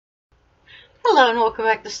Hello and welcome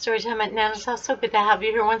back to Storytime at Nana's House. So good to have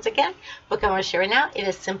you here once again. Book I want to share right now. It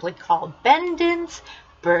is simply called Bendon's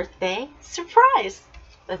Birthday Surprise.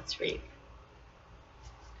 Let's read.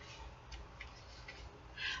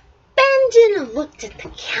 Bendon looked at the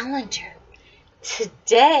calendar.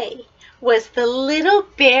 Today was the little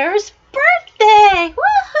bear's birthday.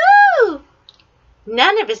 Woohoo!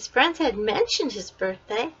 None of his friends had mentioned his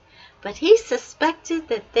birthday, but he suspected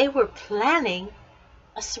that they were planning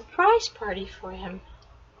a surprise party for him.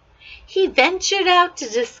 He ventured out to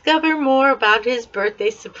discover more about his birthday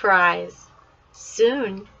surprise.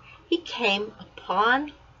 Soon he came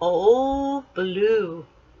upon Old Blue.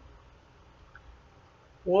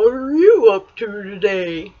 "What are you up to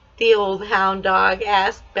today?" the old hound dog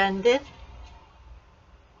asked Bendon.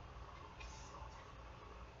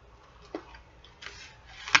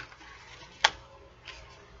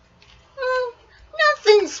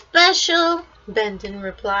 Nothing special," Bendon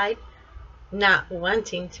replied, not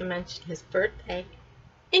wanting to mention his birthday.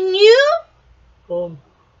 "And you?"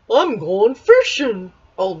 I'm going fishing,"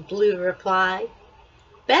 Old Blue replied.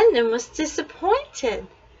 Bendon was disappointed.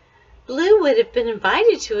 Blue would have been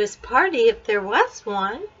invited to his party if there was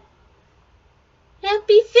one.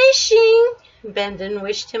 "Happy fishing," Bendon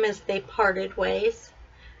wished him as they parted ways.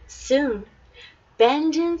 Soon,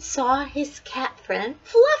 Bendon saw his cat friend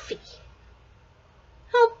Fluffy.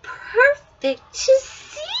 "How perfect to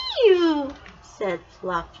see you," said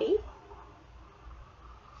Fluffy.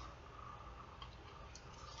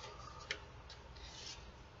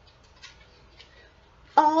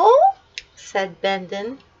 "Oh," said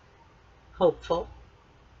Bendon, hopeful.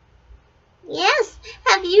 "Yes,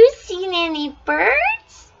 have you seen any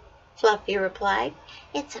birds?" Fluffy replied.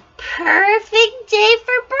 "It's a perfect day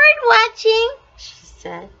for bird watching," she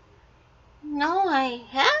said. "No, I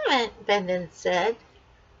haven't," Bendon said,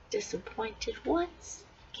 disappointed once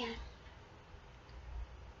again.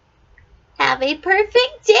 "Have a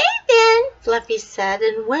perfect day then," Fluffy said,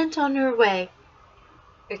 and went on her way.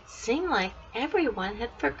 It seemed like everyone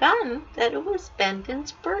had forgotten that it was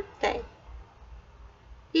Bendon's birthday.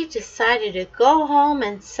 He decided to go home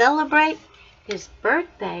and celebrate his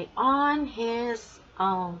birthday on his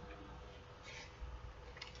own.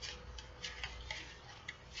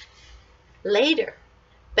 Later,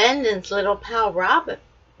 Bendon's little pal Rosie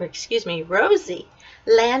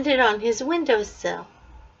landed on his windowsill.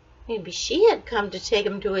 Maybe she had come to take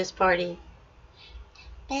him to his party.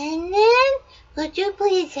 "Bendon, would you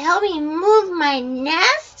please help me move my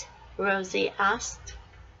nest?" Rosie asked.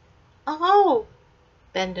 "Oh,"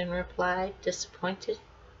 Bendon replied, disappointed.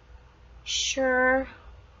 "Sure."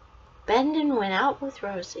 Bendon went out with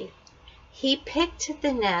Rosie. He picked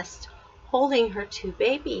the nest, holding her two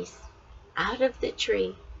babies, out of the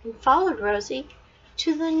tree and followed Rosie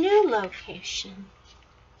to the new location.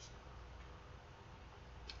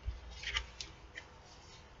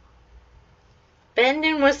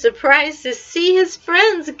 Bendon was surprised to see his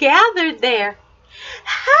friends gathered there.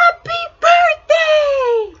 "Happy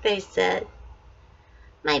birthday!" they said.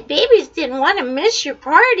 "My babies didn't want to miss your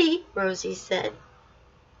party," Rosie said.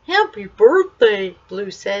 "Happy birthday,"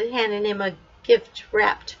 Blue said, handing him a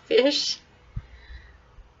gift-wrapped fish.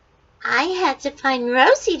 "I had to find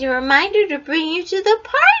Rosie to remind her to bring you to the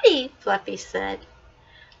party," Fluffy said.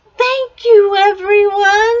 "Thank you,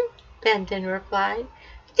 everyone," Bendon replied.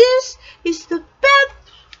 "This is the best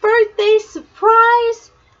birthday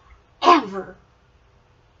surprise ever."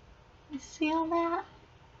 You see all that?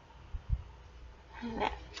 And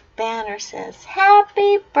that banner says,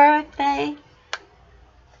 "Happy birthday,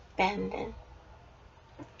 Bendon."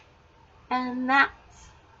 And that's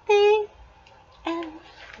the end.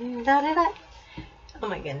 Da-da-da. Oh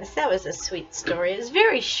my goodness, that was a sweet story. It was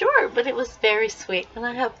very short, but it was very sweet. And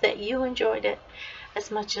I hope that you enjoyed it as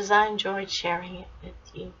much as I enjoyed sharing it with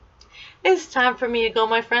you. It's time for me to go,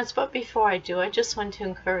 my friends, but before I do, I just want to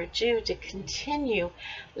encourage you to continue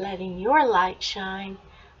letting your light shine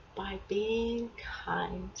by being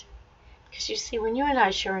kind. Because you see, when you and I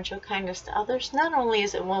share and show kindness to others, not only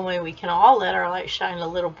is it one way we can all let our light shine a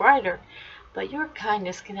little brighter, but your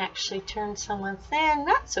kindness can actually turn someone's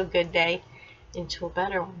not so good day into a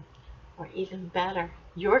better one. Or even better,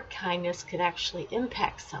 your kindness could actually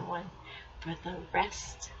impact someone for the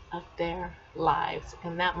rest of their lives.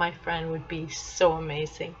 And that, my friend, would be so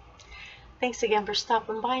amazing. Thanks again for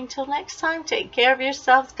stopping by. Until next time, take care of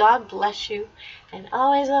yourselves. God bless you. And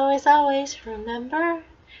always, always, always remember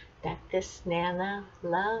that this Nana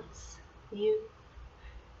loves you.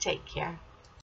 Take care.